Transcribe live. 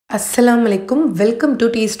அஸ்ஸலாமு அலைக்கும். Welcome to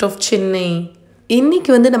taste of Chennai. இன்னைக்கு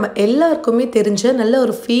வந்து நம்ம எல்லாருக்குமே தெரிஞ்ச நல்ல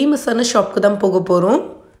ஒரு ஃபேமஸான ஷாப்க்கு தான் போக போகிறோம்.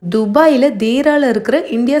 துபாயில் தேராவில் இருக்கிற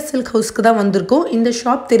இந்தியா சில்க் ஹவுஸ்க்கு தான் வந்திருக்கோம். இந்த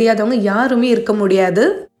ஷாப் தெரியாதவங்க யாருமே இருக்க முடியாது.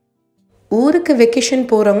 ஊருக்கு வெக்கேஷன்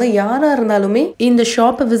போகிறவங்க யாராக இருந்தாலுமே இந்த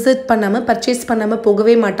ஷாப்பை விசிட் பண்ணாமல் பர்ச்சேஸ் பண்ணாமல்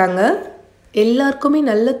போகவே மாட்டாங்க. எல்லாருக்குமே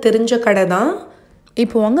நல்ல தெரிஞ்ச கடை தான்.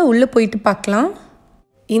 இப்போ வாங்க உள்ளே போயிட்டு பார்க்கலாம்.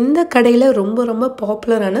 இந்த கடையில் ரொம்ப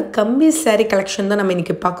பாப்புலரான கம்பி சாரீ கலெக்ஷன் தான் நம்ம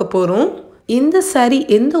இன்றைக்கி பார்க்க போகிறோம். இந்த சாரீ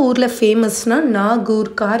எந்த ஊரில் ஃபேமஸ்னால்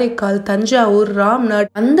நாகூர், காரைக்கால், தஞ்சாவூர்,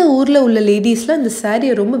 ராம்நாட் அந்த ஊரில் உள்ள லேடிஸ்லாம் இந்த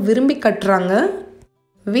சாரியை ரொம்ப விரும்பி கட்டுறாங்க.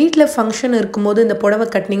 வீட்டில் ஃபங்க்ஷன் இருக்கும்போது இந்த புடவை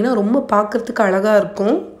கட்டினீங்கன்னா ரொம்ப பார்க்குறதுக்கு அழகாக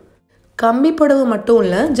இருக்கும். கம்பி புடவை மட்டும்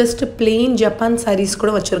இல்லை, ஜஸ்ட் பிளெயின் ஜப்பான் சாரீஸ்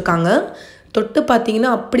கூட வச்சுருக்காங்க. தொட்டு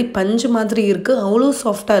பார்த்தீங்கன்னா அப்படி பஞ்சு மாதிரி இருக்குது, அவ்வளோ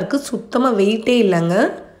சாஃப்டாக இருக்குது, சுத்தமாக வெயிட்டே இல்லைங்க.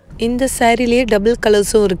 இந்த சாரிலேயே டபுள்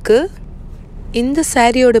கலர்ஸும் இருக்குது. இந்த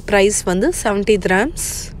சாரியோட ப்ரைஸ் வந்து 70 dirhams.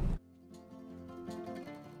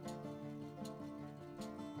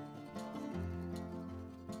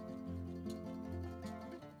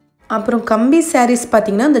 அப்புறம் கம்பி சாரீஸ்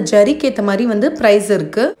பார்த்தீங்கன்னா இந்த ஜரிக்கு ஏற்ற மாதிரி வந்து ப்ரைஸ்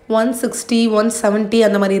இருக்குது. 160, 170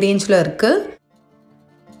 அந்த மாதிரி ரேஞ்சில் இருக்குது.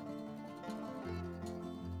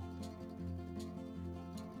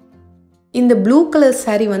 இந்த ப்ளூ கலர்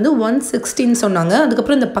சாரீ வந்து 160 சொன்னாங்க.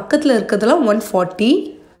 அதுக்கப்புறம் இந்த பக்கத்தில் இருக்கிறதுலாம் 140.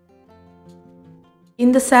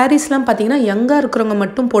 இந்த சாரீஸ்லாம் பார்த்தீங்கன்னா யங்காக இருக்கிறவங்க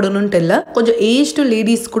மட்டும் போடணுன்ட்டு இல்லை, கொஞ்சம் ஏஜ்டு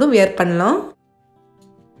லேடிஸ் கூட வேர் பண்ணலாம்.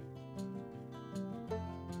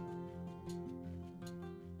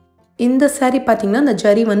 இந்த சாரீ பார்த்தீங்கன்னா இந்த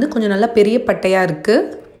ஜரி வந்து கொஞ்சம் நல்லா பெரிய பட்டையாக இருக்குது.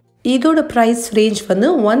 இதோட ப்ரைஸ் ரேஞ்ச் வந்து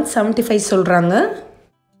 175 சொல்கிறாங்க.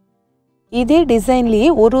 இதே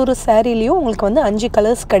டிசைன்லேயே ஒரு சாரீலேயும் உங்களுக்கு வந்து 5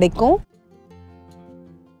 கலர்ஸ் கிடைக்கும்.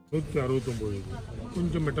 169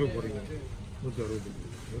 கொஞ்சம் மெட்டல் போறீங்க. 169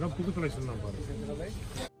 இதெல்லாம் புது கலெக்ஷன் தான்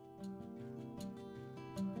பாருங்க.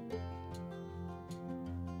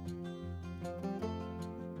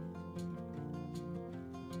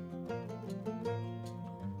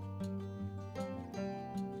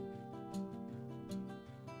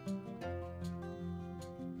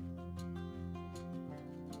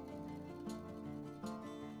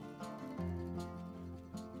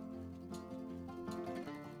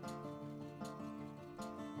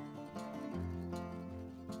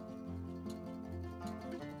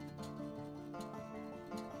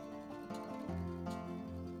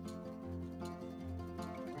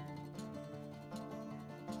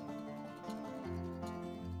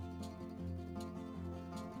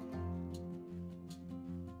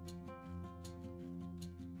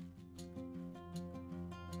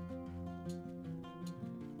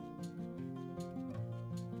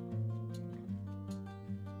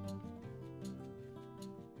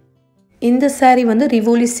 இந்த சாரீ வந்து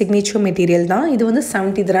ரிவோலி சிக்னேச்சர் மெட்டீரியல் தான். இது வந்து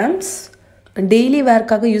 70 dirhams. டெய்லி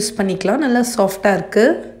வேர்க்காக யூஸ் பண்ணிக்கலாம். நல்லா சாஃப்டாக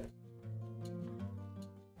இருக்குது.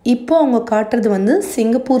 இப்போ அவங்க காட்டுறது வந்து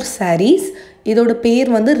சிங்கப்பூர் சாரீஸ். இதோட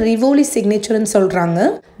பேர் வந்து ரிவோலி சிக்னேச்சர்னு சொல்கிறாங்க.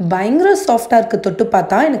 பயங்கர சாஃப்டாக இருக்குது. தொட்டு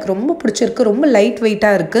பார்த்தா எனக்கு ரொம்ப பிடிச்சிருக்கு. ரொம்ப லைட்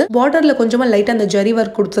வெயிட்டாக இருக்குது. பார்டரில் கொஞ்சமாக லைட்டாக அந்த ஜரி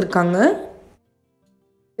ஒர்க் கொடுத்துருக்காங்க.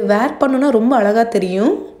 வேர் பண்ணுன்னா ரொம்ப அழகாக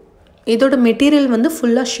தெரியும். இதோட மெட்டீரியல் வந்து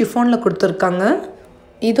ஃபுல்லாக ஷிஃபானில் கொடுத்துருக்காங்க.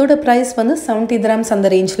 இதோட ப்ரைஸ் வந்து 70 dirhams அந்த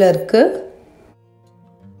ரேஞ்சில் இருக்குது.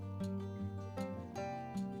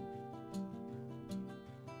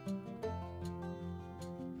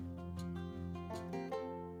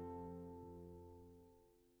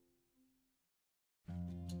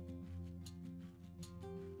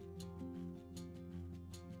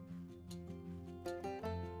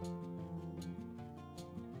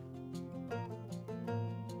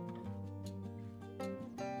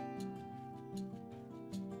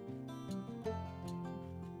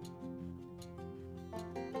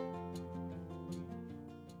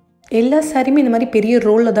 எல்லா சாரியுமே இந்த மாதிரி பெரிய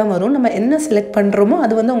ரோலில் தான் வரும். நம்ம என்ன செலக்ட் பண்ணுறோமோ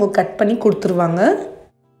அது வந்து அவங்க கட் பண்ணி கொடுத்துருவாங்க.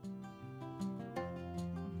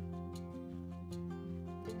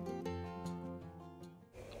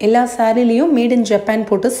 எல்லா சாரிலையும் மேட் இன் ஜப்பான்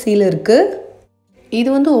போட்டு சீல் இருக்குது. இது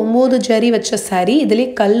வந்து 9 ஜரி வச்ச சாரீ.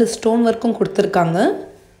 இதுலேயே கல் ஸ்டோன் ஒர்க்கும் கொடுத்துருக்காங்க.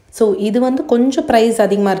 ஸோ இது வந்து கொஞ்சம் ப்ரைஸ்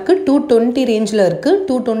அதிகமாக இருக்குது. 220 ரேஞ்சில் இருக்குது.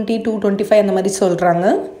 220, 225 அந்த மாதிரி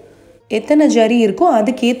சொல்கிறாங்க. எத்தனை ஜரி இருக்கோ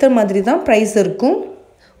அதுக்கேற்ற மாதிரி தான் ப்ரைஸ் இருக்கும்.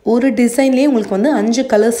 ஒரு டிசைன்லேயே உங்களுக்கு வந்து 5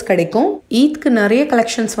 கலர்ஸ் கிடைக்கும். ஈத்க்கு நிறைய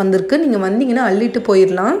கலெக்ஷன்ஸ் வந்திருக்கு. நீங்கள் வந்தீங்கன்னா அள்ளிட்டு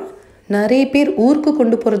போயிடலாம். நிறைய பேர் ஊருக்கு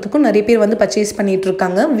கொண்டு போகிறதுக்கும் நிறைய பேர் வந்து பர்ச்சேஸ்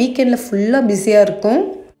பண்ணிகிட்ருக்காங்க. வீக்கெண்டில் ஃபுல்லாக பிஸியாக இருக்கும்.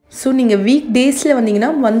 ஸோ நீங்கள் வீக் டேஸில்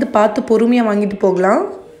வந்தீங்கன்னா வந்து பார்த்து பொறுமையாக வாங்கிட்டு போகலாம்.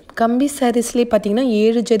 கம்பி சாரீஸ்லேயே பார்த்தீங்கன்னா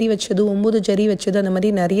 7 ஜரி வச்சது, 9 ஜரி வச்சது அந்த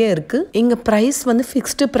மாதிரி நிறைய இருக்குது. இங்கே ப்ரைஸ் வந்து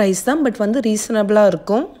ஃபிக்ஸ்டு ப்ரைஸ் தான், பட் வந்து ரீசனபிளாக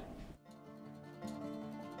இருக்கும்.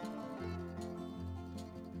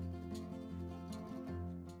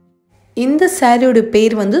 இந்த சாரியோட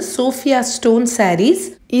பேர் வந்து சோஃபியா ஸ்டோன் சாரீஸ்.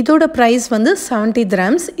 இதோட ப்ரைஸ் வந்து 70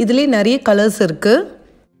 dirhams. இதுலேயே நிறைய கலர்ஸ் இருக்கு.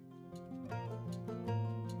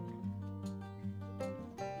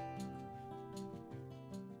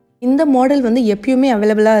 இந்த மாடல் வந்து எப்பயுமே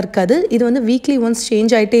அவைலபிளாக இருக்காது. இது வந்து வீக்லி ஒன்ஸ்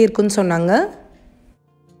சேஞ்ச் ஆகிட்டே இருக்குன்னு சொன்னாங்க.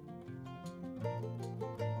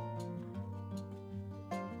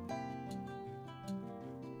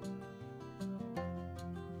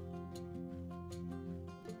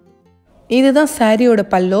 இதுதான் சாரியோட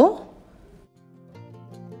பல்லோ.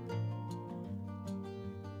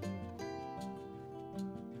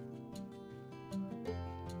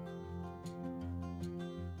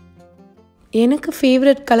 எனக்கு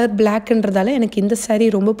ஃபேவரட் கலர் பிளாக்ன்றதால எனக்கு இந்த சாரீ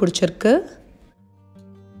ரொம்ப பிடிச்சிருக்கு.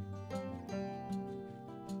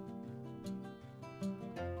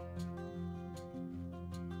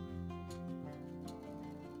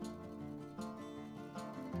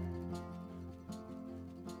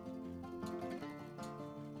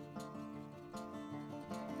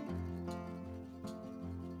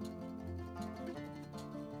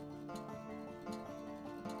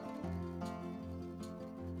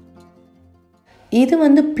 இது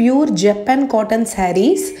வந்து பியூர் ஜப்பான் காட்டன்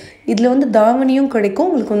சாரீஸ். இதில் வந்து தாவணியும் கிடைக்கும்,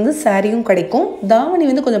 உங்களுக்கு வந்து சாரியும் கிடைக்கும். தாவணி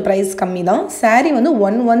வந்து கொஞ்சம் ப்ரைஸ் கம்மி தான். சாரீ வந்து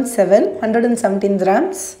 117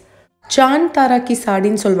 dirhams. சான் தாராக்கி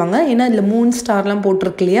சாடின்னு சொல்லுவாங்க. ஏன்னா இதில் 3 ஸ்டார்லாம்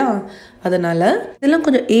போட்டிருக்கு இல்லையா, அதனால் இதெல்லாம்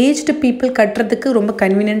கொஞ்சம் ஏஜ்டு பீப்புள் கட்டுறதுக்கு ரொம்ப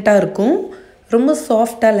கன்வீனியண்ட்டாக இருக்கும். ரொம்ப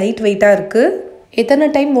சாஃப்டாக லைட் வெயிட்டாக இருக்குது. எத்தனை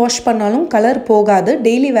டைம் வாஷ் பண்ணாலும் கலர் போகாது.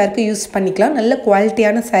 டெய்லி வேர்க்கு யூஸ் பண்ணிக்கலாம். நல்ல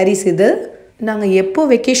குவாலிட்டியான சாரீஸ் இது. நாங்கள் எப்போ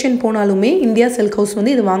வெக்கேஷன் போனாலுமே இந்தியா சில்க் ஹவுஸ்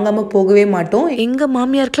வந்து இது வாங்காமல் போகவே மாட்டோம். எங்கள்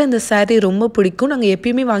மாமியாருக்குலாம் இந்த சாரீ ரொம்ப பிடிக்கும். நாங்கள்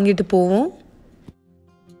எப்பயுமே வாங்கிட்டு போவோம்.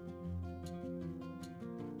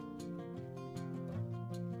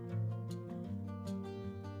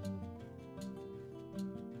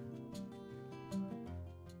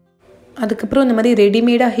 அதுக்கப்புறம் இந்த மாதிரி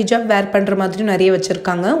ரெடிமேடாக ஹிஜாப் வேர் பண்ணுற மாதிரியும் நிறைய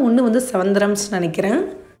வச்சுருக்காங்க. ஒன்று வந்து 7 dirhams நினைக்கிறேன்.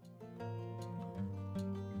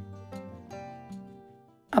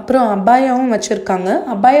 அப்புறம் அபாயாவும் வச்சுருக்காங்க.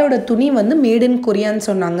 அபாயோட துணி வந்து மேட் இன் கொரியான்னு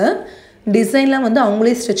சொன்னாங்க. டிசைன்லாம் வந்து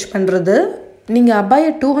அவங்களே ஸ்டிச் பண்ணுறது. நீங்கள் அபாயா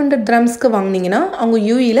 200 dirhamsக்கு வாங்கினீங்கன்னா அவங்க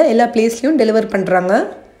யூஇயில் எல்லா பிளேஸ்லையும் டெலிவர் பண்ணுறாங்க.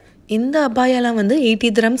 இந்த அபாயாலாம் வந்து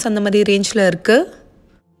 80 dirhams அந்த மாதிரி ரேஞ்சில் இருக்குது.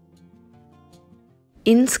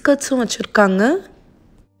 இன்ஸ்கர்ட்ஸும் வச்சுருக்காங்க.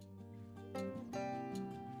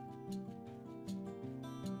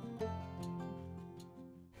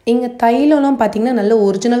 இங்கே தைலம்லாம் பார்த்தீங்கன்னா நல்ல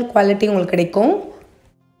ஒரிஜினல் குவாலிட்டி உங்களுக்கு கிடைக்கும்.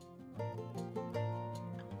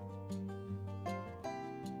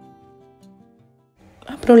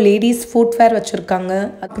 அப்புறம் லேடிஸ் ஃபுட்வேர் வச்சுருக்காங்க.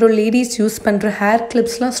 அப்புறம் லேடிஸ் யூஸ் பண்ணுற ஹேர்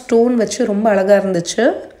கிளிப்ஸ்லாம் ஸ்டோன் வச்சு ரொம்ப அழகாக இருந்துச்சு.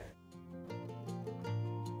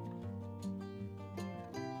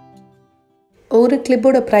 ஒரு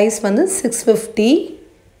கிளிப்போட ப்ரைஸ் வந்து 650.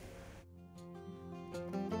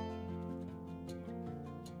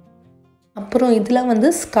 அப்புறம் இதெல்லாம்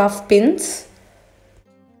வந்து ஸ்கார்ஃப் பின்ஸ்.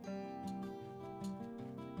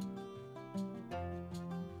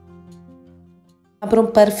 அப்புறம்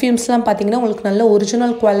பர்ஃப்யூம்ஸ்லாம் பார்த்தீங்கன்னா உங்களுக்கு நல்ல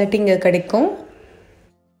ஒரிஜினல் குவாலிட்டி இங்கே கிடைக்கும்.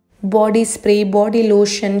 Body spray, body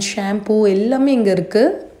lotion, shampoo எல்லாமே இங்கே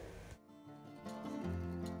இருக்குது.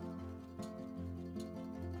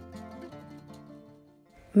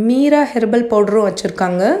 மீரா ஹெர்பல் பவுடரும்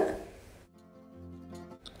வச்சுருக்காங்க.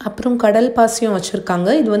 அப்புறம் கடல் பாசியும்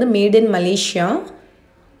வச்சுருக்காங்க. இது வந்து மேட் இன் மலேசியா.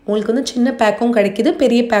 உங்களுக்கு வந்து சின்ன பேக்கும் கிடைக்கிது,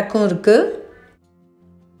 பெரிய பேக்கும் இருக்குது.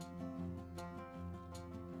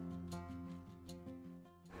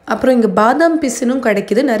 அப்புறம் இங்கே பாதாம் பிசினும்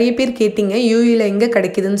கிடைக்கிது. நிறைய பேர் கேட்டிங்க யூஏயில் எங்கே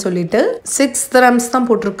கிடைக்கிதுன்னு சொல்லிட்டு. 6 dirhams தான்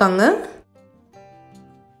போட்டிருக்காங்க.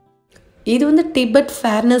 இது வந்து டிபெட்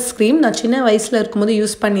ஃபேர்னஸ் க்ரீம். நான் சின்ன வயசில் இருக்கும்போது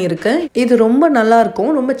யூஸ் பண்ணியிருக்கேன். இது ரொம்ப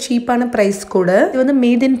நல்லாயிருக்கும். ரொம்ப சீப்பான ப்ரைஸ் கூட. இது வந்து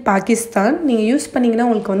மேட் இன் பாகிஸ்தான். நீங்கள் யூஸ் பண்ணிங்கன்னா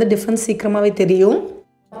உங்களுக்கு வந்து டிஃப்ரென்ஸ் சீக்கிரமாகவே தெரியும்.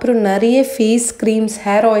 அப்புறம் நிறைய ஃபேஸ் க்ரீம்ஸ்,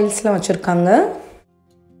 ஹேர் ஆயில்ஸ்லாம் வச்சுருக்காங்க.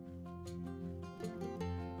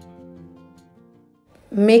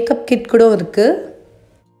 மேக்கப் கிட் கூட இருக்குது.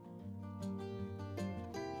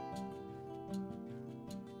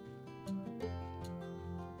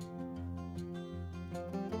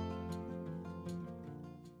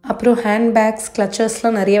 அப்புறம் ஹேண்ட்பேக்ஸ்,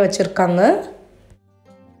 கிளச்சர்ஸ்லாம் நிறைய வச்சுருக்காங்க.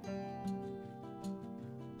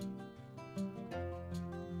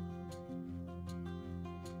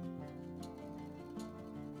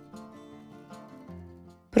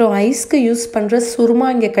 அப்புறம் ஐஸ்க்கு யூஸ் பண்ணுற சுருமா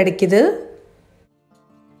இங்கே கிடைக்கிது.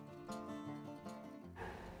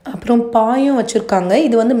 அப்புறம் பாயும் வச்சுருக்காங்க.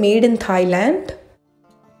 இது வந்து மேட் இன் தாய்லாண்ட்.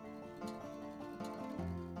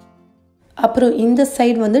 அப்புறம் இந்த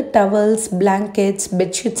சைடு வந்து டவல்ஸ், பிளாங்கெட்ஸ்,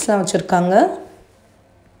 பெட்ஷீட்ஸ்லாம் வச்சுருக்காங்க.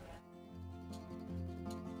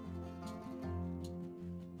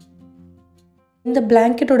 இந்த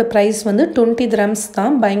பிளாங்கெட்டோட ப்ரைஸ் வந்து 20 dirhams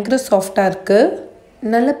தான். பயங்கர சாஃப்டாக இருக்குது,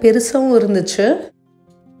 நல்ல பெருசாகவும் இருந்துச்சு.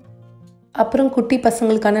 அப்புறம் குட்டி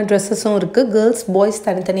பசங்களுக்கான ட்ரெஸ்ஸஸும் இருக்குது, கேர்ள்ஸ் பாய்ஸ்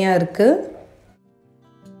தனித்தனியாக இருக்குது.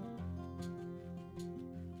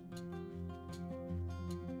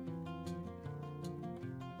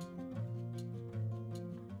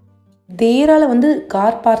 தேரால வந்து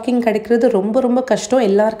கார் பார்க்கிங் கிடைக்கிறது ரொம்ப ரொம்ப கஷ்டம்,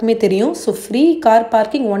 எல்லாருக்குமே தெரியும். ஸோ ஃப்ரீ கார்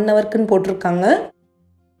பார்க்கிங் 1 hourக்குன்னு போட்டிருக்காங்க.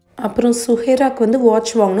 அப்புறம் சுஹேராக்கு வந்து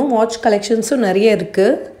வாட்ச் வாங்கணும், வாட்ச் கலெக்ஷன்ஸும் நிறைய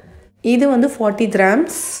இருக்குது. இது வந்து 40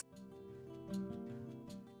 dirhams.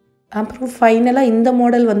 அப்புறம் ஃபைனலாக இந்த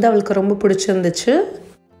மாடல் வந்து அவளுக்கு ரொம்ப பிடிச்சிருந்துச்சு.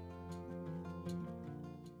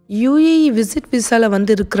 யூஏஇ விசிட் விசாவில்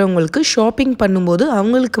வந்து இருக்கிறவங்களுக்கு ஷாப்பிங் பண்ணும்போது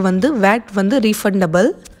அவங்களுக்கு வந்து வேட் வந்து ரீஃபண்டபிள்.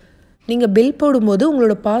 நீங்கள் பில் போடும்போது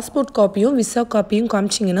உங்களோட பாஸ்போர்ட் காப்பியும் விசா காப்பியும்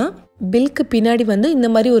காமிச்சிங்கன்னா பில்க்கு பின்னாடி வந்து இந்த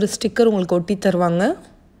மாதிரி ஒரு ஸ்டிக்கர் உங்களுக்கு ஒட்டி தருவாங்க.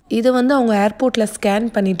 இதை வந்து அவங்க ஏர்போர்ட்டில் ஸ்கேன்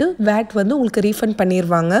பண்ணிவிட்டு வேட் வந்து உங்களுக்கு ரீஃபண்ட்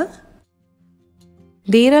பண்ணிடுவாங்க.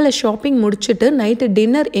 தேராவில் ஷாப்பிங் முடிச்சுட்டு நைட்டு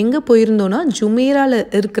டின்னர் எங்கே போயிருந்தோன்னா ஜுமேராவில்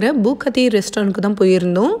இருக்கிற பூகதி ரெஸ்டாரண்ட்டுக்கு தான்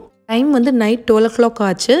போயிருந்தோம். டைம் வந்து நைட் 12 o'clock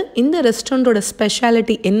ஆச்சு. இந்த ரெஸ்டாரண்ட்டோட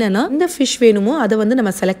ஸ்பெஷாலிட்டி என்னென்னா, இந்த ஃபிஷ் வேணுமோ அதை வந்து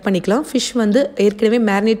நம்ம செலக்ட் பண்ணிக்கலாம். ஃபிஷ் வந்து ஏற்கனவே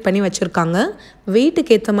மேரினேட் பண்ணி வச்சுருக்காங்க.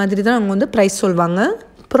 வெயிட்டுக்கு ஏற்ற மாதிரி தான் அவங்க வந்து ப்ரைஸ் சொல்லுவாங்க.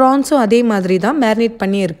 ப்ரான்ஸும் அதே மாதிரி தான் மேரினேட்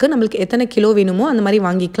பண்ணி இருக்குது. நம்மளுக்கு எத்தனை கிலோ வேணுமோ அந்த மாதிரி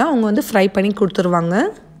வாங்கிக்கலாம். அவங்க வந்து ஃப்ரை பண்ணி கொடுத்துருவாங்க.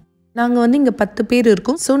 நாங்கள் வந்து இங்கே 10 பேர்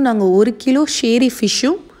இருக்கோம். ஸோ நாங்கள் 1 கிலோ ஷேரி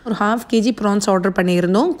ஃபிஷ்ஷும் ஒரு 1/2 kg ப்ரான்ஸ் ஆர்டர்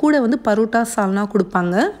பண்ணியிருந்தோம். கூட வந்து பரோட்டா சால்னா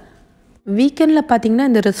கொடுப்பாங்க. வீக்கெண்டில் பார்த்திங்கன்னா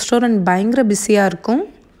இந்த ரெஸ்டாரண்ட் பயங்கர பிஸியாக இருக்கும்.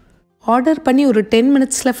 ஆர்டர் பண்ணி ஒரு 10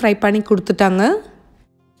 minutes ஃப்ரை பண்ணி கொடுத்துட்டாங்க.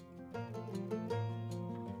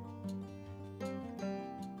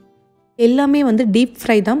 எல்லாமே வந்து டீப்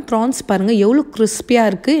ஃப்ரை தான். ப்ரான்ஸ் பாருங்கள் எவ்வளோ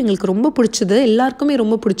கிறிஸ்பியாக இருக்குது, எங்களுக்கு ரொம்ப பிடிச்சது, எல்லாருக்குமே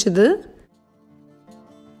ரொம்ப பிடிச்சது.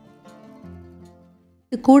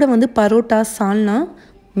 இது கூட வந்து பரோட்டா சால்னா,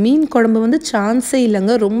 மீன் குழம்பு வந்து சான்ஸே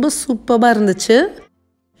இல்லைங்க, ரொம்ப சூப்பராக இருந்துச்சு.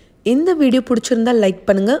 இந்த வீடியோ பிடிச்சிருந்தா லைக்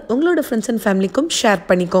பண்ணுங்கள், உங்களோட ஃப்ரெண்ட்ஸ் அண்ட் ஃபேமிலிக்கும் ஷேர்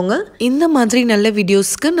பண்ணிக்கோங்க. இந்த மாதிரி நல்ல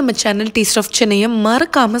வீடியோஸ்க்கு நம்ம சேனல் டேஸ்ட் ஆஃப் சென்னையை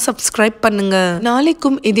மறக்காமல் சப்ஸ்கிரைப் பண்ணுங்கள்.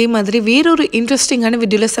 நாளைக்கும் இதே மாதிரி வேறொரு இன்ட்ரெஸ்டிங்கான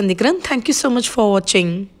வீடியோவில் சந்திக்கிறேன். தேங்க்யூ ஸோ மச் ஃபார்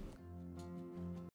வாட்சிங்.